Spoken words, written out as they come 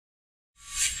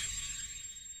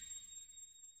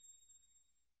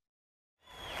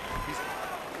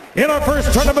In our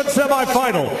first tournament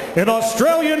semifinal, an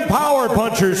Australian power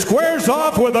puncher squares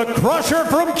off with a crusher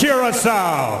from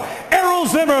Curacao. Errol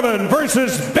Zimmerman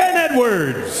versus Ben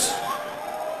Edwards.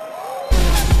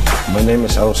 My name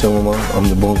is Errol Zimmerman. I'm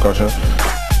the bone crusher.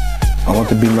 I want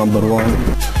to be number one.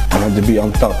 I want to be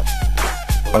on top.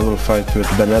 I will fight with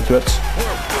Ben Edwards,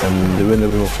 and the winner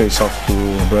will face off to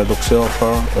Braddock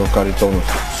Silva or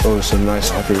Caritonov. So it's a nice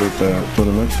heavyweight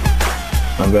tournament.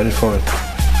 I'm ready for it.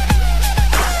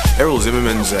 Errol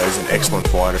Zimmerman is an excellent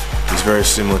fighter. He's very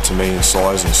similar to me in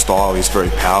size and style. He's very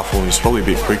powerful, and he's probably a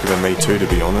bit quicker than me too, to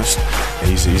be honest.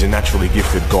 He's a naturally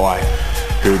gifted guy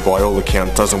who, by all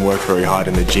accounts, doesn't work very hard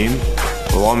in the gym.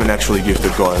 Well, I'm a naturally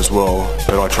gifted guy as well,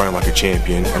 but I train like a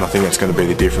champion, and I think that's going to be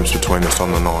the difference between us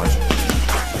on the night.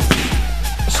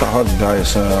 It's a hard guy,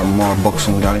 it's a more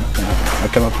boxing guy. I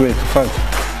cannot wait to fight.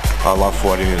 I love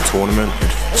fighting in a tournament.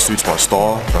 It suits my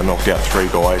style. I knocked out 3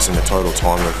 guys in a total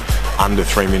time of under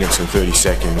 3 minutes and 30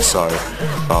 seconds, so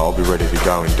I'll be ready to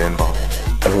go in Denver.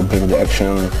 I will bring the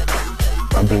action.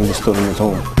 I bring this tournament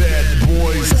home. Bad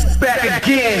boys, back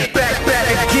again,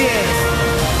 back again.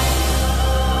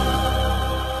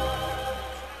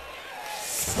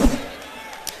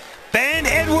 Ben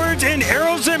Edwards and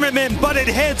Errol Zimmerman butted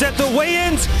heads at the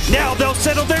weigh-ins. Now they'll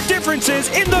settle their differences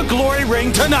in the glory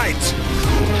ring tonight.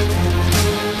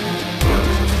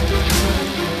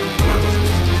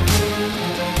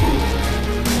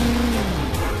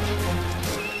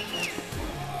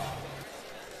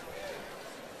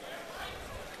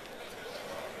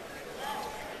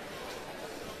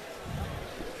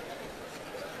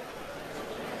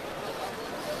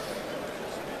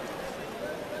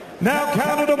 Now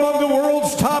counted among the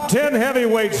world's top 10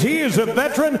 heavyweights, he is a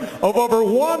veteran of over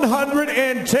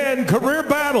 110 career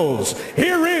battles.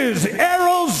 Here is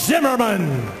Errol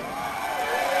Zimmerman.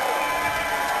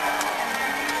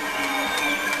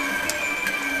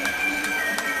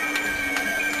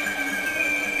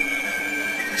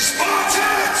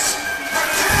 Spartans,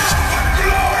 prepare for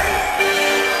glory.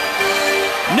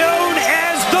 Known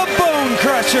as the Bone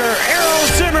Crusher, Errol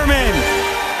Zimmerman,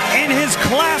 in his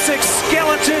classic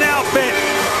skeleton outfit,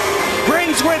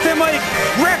 brings with him a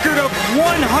record of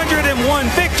 101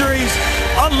 victories,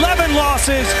 11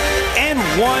 losses, and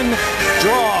 1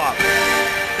 draw.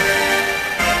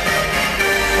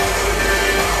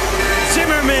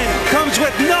 Zimmerman comes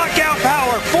with knockout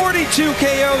power, 42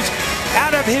 KOs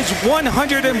out of his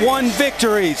 101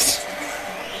 victories.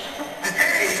 The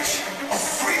age of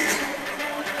freedom.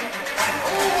 And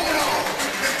all in all,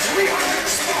 the 300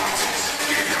 Spartans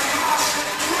give your last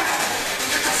breath.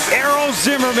 Errol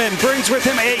Zimmerman brings with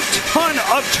him a ton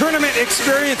of tournament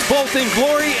experience, both in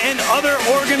Glory and other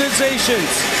organizations.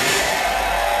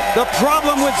 The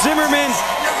problem with Zimmerman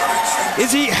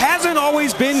is he hasn't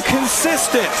always been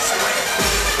consistent.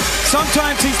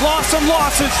 Sometimes he's lost some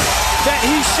losses that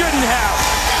he shouldn't have.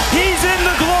 He's in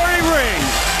the Glory ring,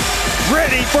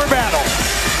 ready for battle.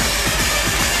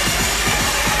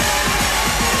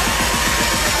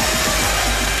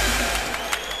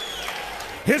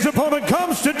 His opponent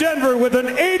comes to Denver with an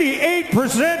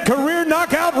 88% career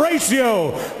knockout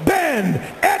ratio, Ben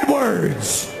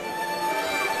Edwards.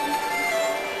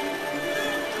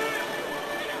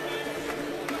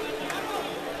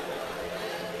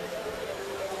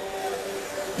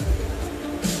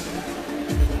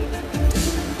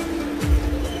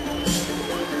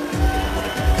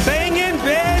 Banging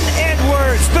Ben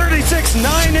Edwards,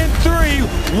 36-9-3,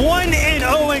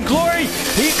 1-0 in Glory.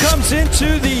 He comes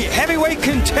into the heavyweight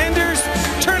contenders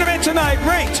tournament tonight,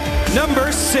 ranked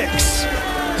number 6.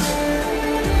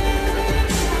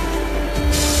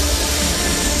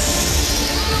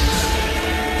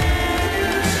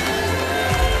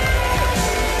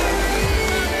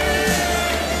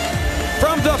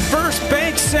 From the First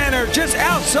Bank Center, just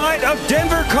outside of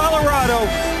Denver, Colorado,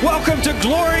 welcome to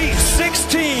Glory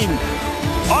 16.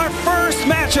 Our first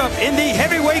matchup in the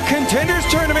Heavyweight Contenders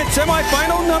Tournament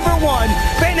semifinal number 1,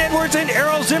 Ben Edwards and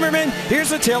Errol Zimmerman. Here's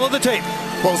the tale of the tape.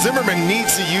 Well, Zimmerman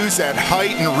needs to use that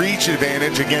height and reach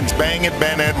advantage against banging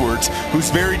Ben Edwards, who's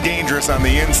very dangerous on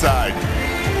the inside.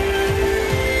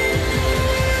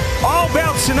 All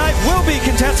bouts tonight will be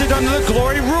contested under the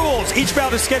Glory rules. Each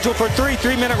bout is scheduled for 3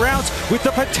 3-minute rounds with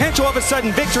the potential of a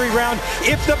sudden victory round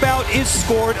if the bout is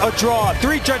scored a draw.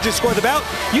 3 judges score the bout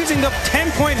using the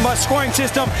 10-point must-scoring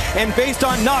system and based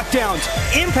on knockdowns,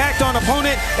 impact on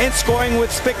opponent, and scoring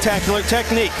with spectacular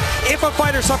technique. If a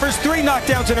fighter suffers 3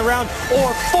 knockdowns in a round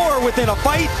or 4 within a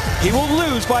fight, he will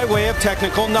lose by way of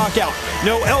technical knockout.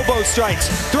 No elbow strikes,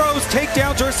 throws,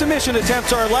 takedowns, or submission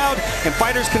attempts are allowed, and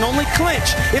fighters can only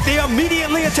clinch if they immediately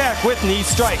immediately attack with knee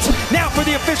strikes. Now for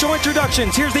the official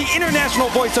introductions, here's the international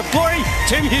voice of glory,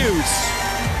 Tim Hughes.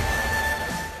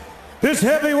 This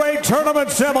heavyweight tournament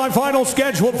semifinal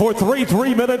scheduled for 3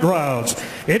 3-minute rounds.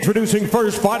 Introducing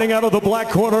first, fighting out of the black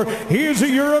corner, he is a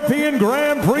European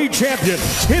Grand Prix champion.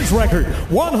 His record,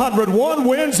 101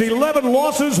 wins, 11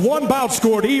 losses, 1 bout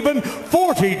scored even,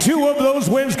 42 of those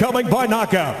wins coming by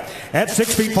knockout. At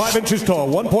 6 feet 5 inches tall,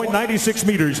 1.96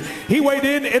 meters, he weighed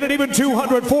in at an even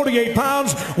 248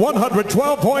 pounds,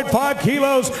 112.5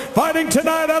 kilos, fighting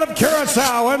tonight out of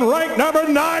Curacao and ranked number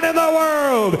 9 in the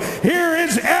world. Here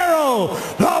is Errol,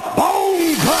 the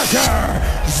Bone Crusher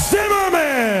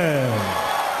Zimmerman.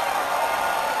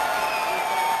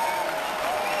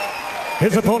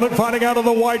 His opponent fighting out of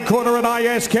the white corner, an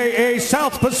ISKA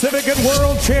South Pacific and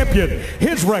World Champion.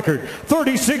 His record,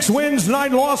 36 wins,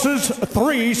 9 losses,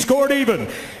 3 scored even.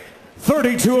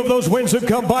 32 of those wins have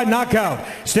come by knockout.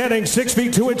 Standing 6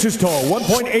 feet 2 inches tall,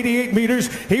 1.88 meters,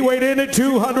 he weighed in at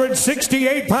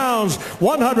 268 pounds,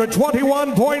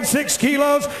 121.6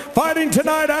 kilos, fighting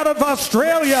tonight out of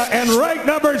Australia and ranked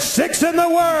number 6 in the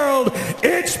world.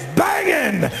 It's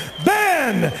banging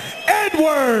Ben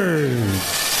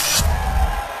Edwards.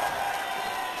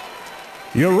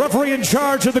 Your referee in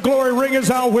charge of the Glory Ring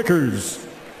is Al Wickers.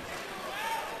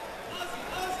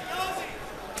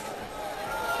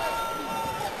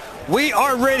 We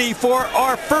are ready for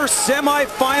our first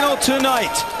semifinal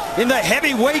tonight in the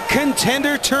heavyweight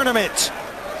contender tournament.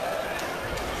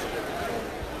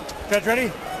 Guys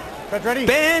ready? Guys ready?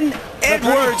 Ben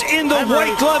Edwards in the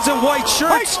white gloves and white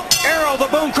shirts. Errol, the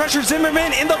Bone Crusher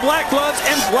Zimmerman, in the black gloves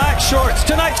and black shorts.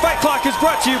 Tonight's fight clock is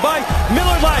brought to you by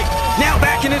Miller Lite. Now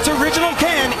back in its original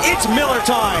can, it's Miller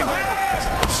time.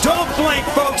 Don't blink,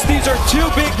 folks. These are two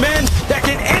big men that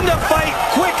can end a fight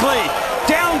quickly.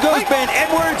 Down goes Ben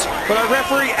Edwards, but our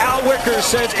referee Al Wickers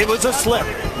says it was a slip.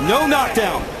 No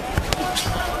knockdown.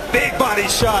 Big body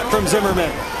shot from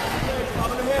Zimmerman.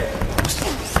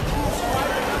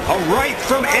 A right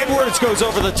from Edwards goes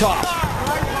over the top.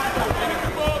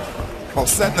 Well,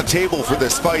 setting the table for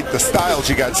this fight, the styles.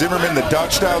 You got Zimmerman, the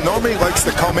Dutch style. Normally he likes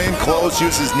to come in close,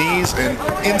 use his knees, and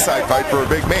inside fight for a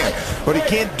big man. But he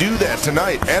can't do that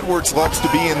tonight. Edwards loves to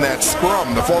be in that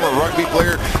scrum. The former rugby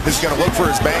player is going to look for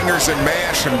his bangers and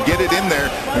mash and get it in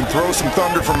there and throw some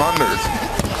thunder from under.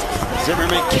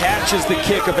 Zimmerman catches the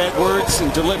kick of Edwards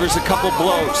and delivers a couple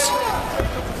blows.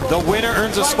 The winner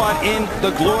earns a spot in the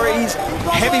Glory's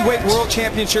Heavyweight World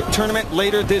Championship tournament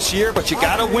later this year, but you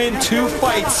gotta win 2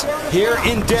 fights here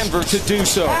in Denver to do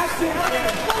so.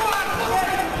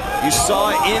 You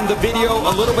saw in the video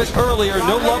a little bit earlier,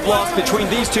 no love lost between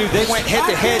these two. They went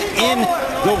head-to-head in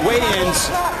the weigh-ins.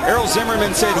 Errol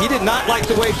Zimmerman said he did not like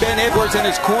the way Ben Edwards and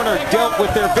his corner dealt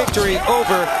with their victory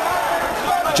over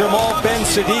Jamal Ben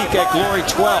Sadiq at Glory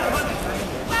 12.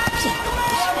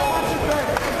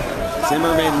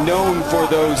 Zimmerman known for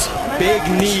those big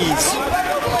knees.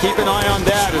 Keep an eye on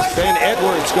that as Ben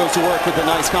Edwards goes to work with a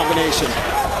nice combination.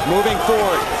 Moving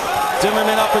forward,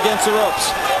 Zimmerman up against the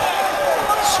ropes.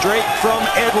 Straight from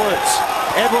Edwards.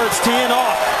 Edwards teeing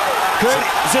off. Could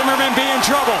Zimmerman be in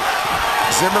trouble?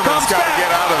 Zimmerman's got to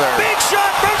get out of there. Big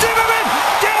shot from Zimmerman.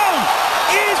 Down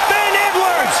is Ben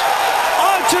Edwards.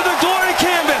 Onto the Glory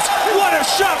canvas. What a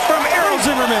shot from Errol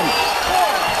Zimmerman.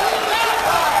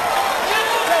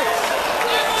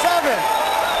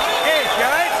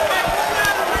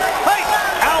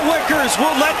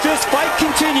 Will let this fight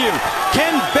continue.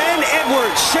 Can Ben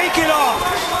Edwards shake it off?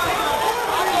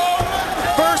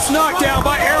 First knockdown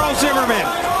by Errol Zimmerman.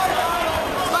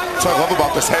 That's what I love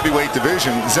about this heavyweight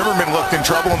division. Zimmerman looked in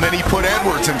trouble and then he put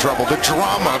Edwards in trouble. The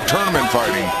drama of tournament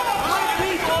fighting.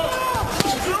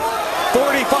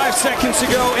 45 seconds to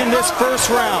go in this first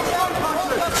round.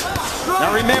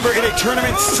 Now remember, in a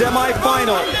tournament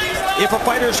semifinal, if a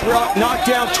fighter's knocked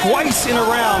down twice in a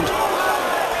round,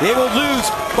 they will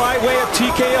lose by way of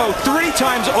TKO 3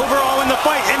 times overall in the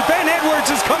fight. And Ben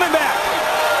Edwards is coming back.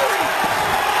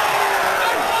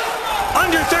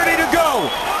 Under 30 to go.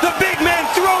 The big man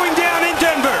throwing down in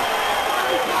Denver.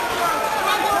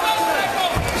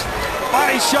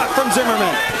 Body shot from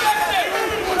Zimmerman.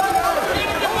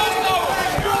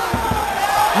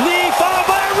 Knee followed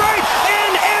by a right.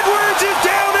 And Edwards is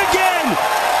down again.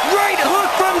 Right hook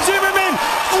from Zimmerman.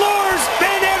 Floors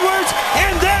Ben Edwards.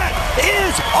 And that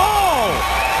is all.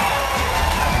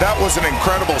 That was an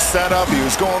incredible setup. He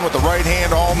was going with the right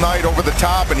hand all night over the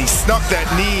top, and he snuck that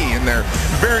knee in there.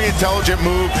 Very intelligent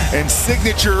move and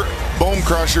signature Bone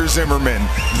Crusher Zimmerman.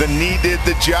 The knee did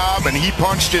the job, and he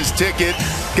punched his ticket,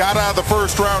 got out of the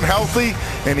first round healthy,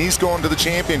 and he's going to the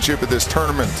championship of this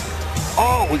tournament.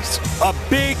 always a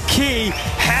big key,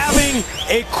 having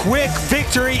a quick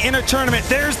victory in a tournament.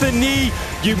 There's the knee.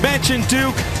 You mentioned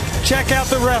Duke. Check out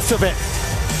the rest of it.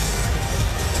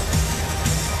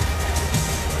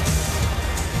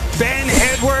 Ben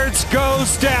Edwards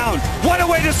goes down. What a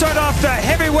way to start off the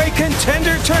heavyweight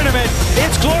contender tournament.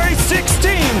 It's Glory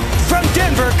 16 from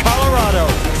Denver, Colorado.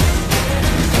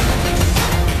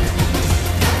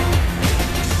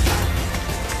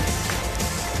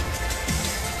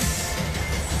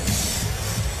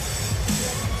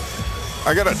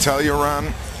 I gotta tell you,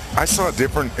 Ron, I saw a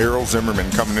different Errol Zimmerman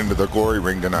coming into the Glory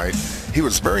ring tonight. He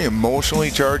was very emotionally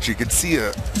charged. You could see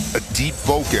a deep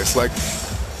focus. Like,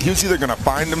 he was either gonna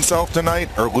find himself tonight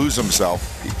or lose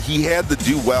himself. He had to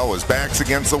do well. His back's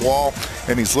against the wall,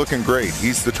 and he's looking great.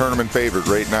 He's the tournament favorite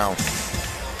right now.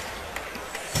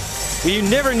 You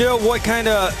never know what kind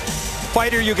of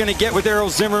fighter you're going to get with Errol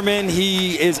Zimmerman.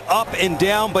 He is up and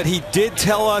down, but he did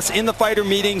tell us in the fighter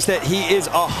meetings that he is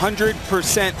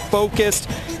 100% focused,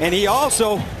 and he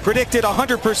also predicted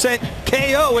 100%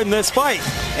 KO in this fight,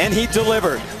 and he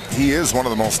delivered. He is one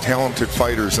of the most talented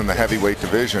fighters in the heavyweight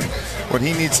division. What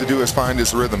he needs to do is find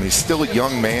his rhythm. He's still a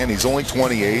young man. He's only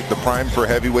 28. The prime for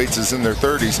heavyweights is in their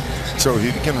 30s. So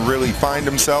he can really find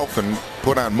himself and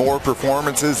put on more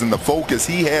performances, and the focus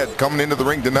he had coming into the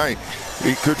ring tonight,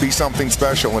 it could be something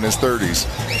special in his 30s.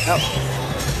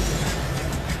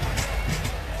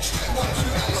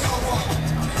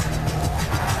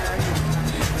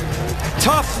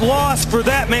 Tough loss for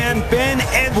that man, Ben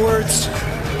Edwards.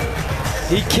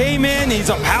 He came in, he's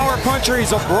a power puncher,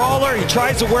 he's a brawler. He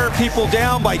tries to wear people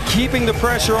down by keeping the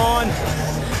pressure on.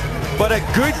 But a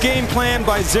good game plan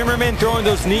by Zimmerman, throwing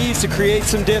those knees to create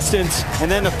some distance, and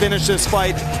then to finish this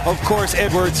fight. Of course,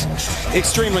 Edwards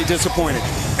extremely disappointed.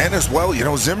 And as well, you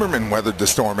know, Zimmerman weathered the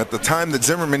storm. At the time that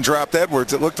Zimmerman dropped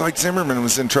Edwards, it looked like Zimmerman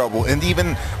was in trouble. And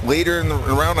even later in the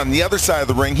round on the other side of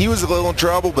the ring, he was a little in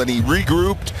trouble, but he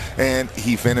regrouped, and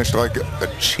he finished like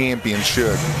a champion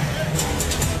should.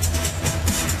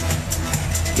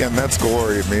 Again, that's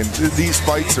glory. I mean, these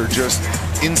fights are just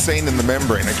insane in the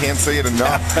membrane. I can't say it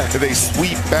enough. They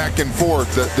sweep back and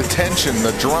forth, the tension,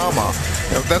 the drama.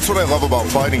 You know, that's what I love about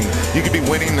fighting. You could be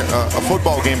winning a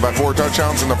football game by 4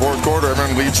 touchdowns in the fourth quarter.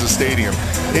 Everyone leaves the stadium.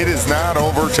 It is not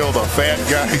over till the fat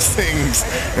guy sings,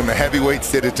 and the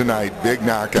heavyweights did it tonight. Big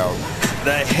knockout.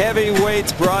 The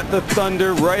heavyweights brought the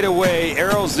thunder right away.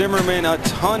 Errol Zimmerman, a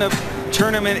ton of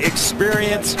tournament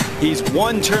experience. He's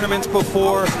won tournaments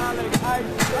before,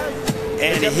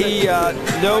 and he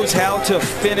knows how to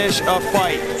finish a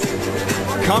fight.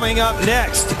 Coming up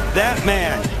next, that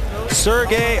man,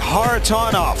 Sergey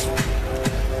Kharitonov,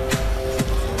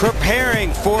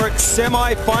 preparing for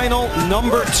semifinal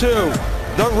number 2.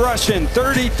 The Russian,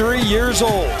 33 years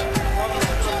old.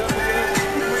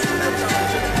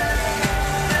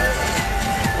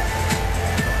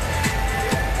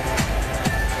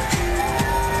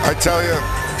 I tell you,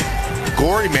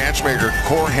 Glory matchmaker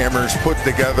Core Hammers put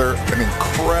together an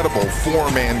incredible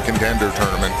 4-man contender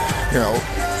tournament. You know,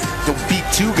 to beat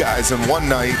 2 guys in one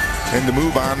night and to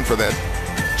move on for that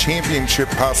championship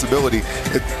possibility,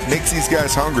 it makes these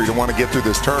guys hungry to want to get through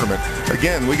this tournament.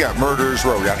 Again, we got Murderers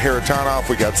Row, we got Kharitonov,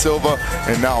 we got Silva,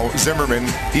 and now Zimmerman.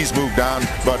 He's moved on,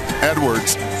 but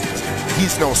Edwards,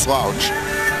 he's no slouch.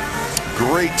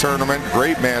 Great tournament,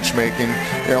 great matchmaking,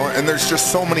 you know, and there's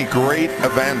just so many great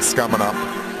events coming up.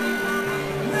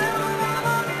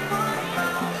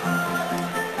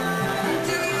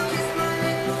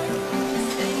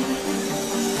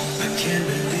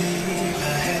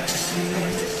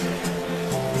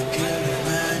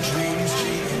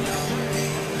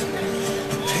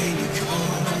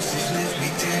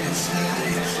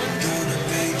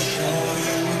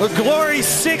 The Glory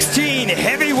 16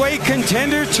 heavyweight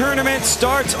contender tournament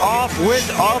starts off with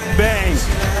a bang.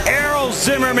 Errol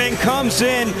Zimmerman comes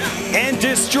in and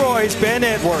destroys Ben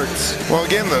Edwards. Well,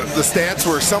 again, the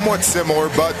stats were somewhat similar,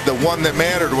 but the one that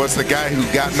mattered was the guy who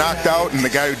got knocked out and the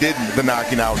guy who did the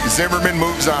knocking out. Zimmerman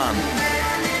moves on.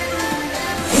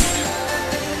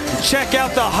 Check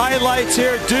out the highlights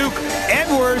here. Duke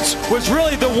Edwards was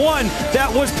really the one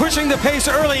that was pushing the pace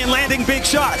early and landing big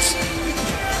shots.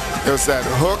 It was that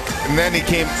hook, and then he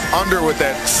came under with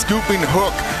that scooping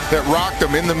hook that rocked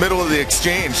him in the middle of the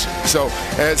exchange. So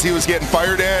as he was getting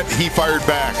fired at, he fired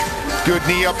back. Good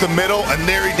knee up the middle, and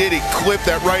there he did. He clipped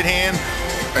that right hand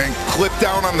and clipped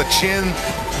down on the chin.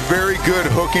 Very good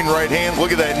hooking right hand. Look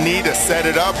at that knee to set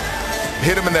it up.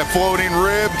 hit him in that floating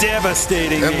rib.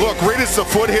 Devastating. And look, right as the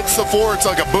foot hits the floor, it's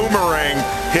like a boomerang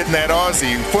hitting that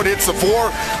Aussie. And foot hits the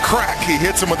floor, crack, he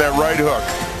hits him with that right hook.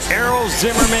 Errol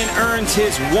Zimmerman earns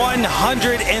his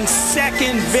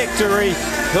 102nd victory.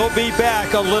 He'll be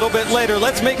back a little bit later.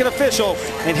 Let's make it official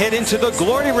and head into the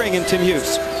glory ring in Tim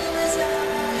Hughes.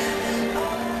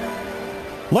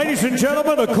 Ladies and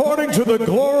gentlemen, according to the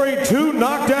Glory 2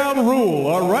 knockdown rule,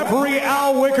 our referee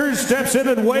Al Wickers steps in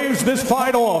and waves this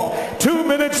fight off. 2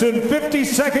 minutes and 50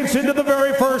 seconds into the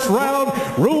very first round,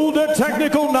 ruled a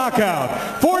technical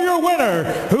knockout. For your winner,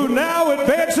 who now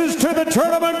advances to the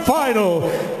tournament final,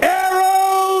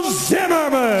 Errol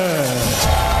Zimmerman.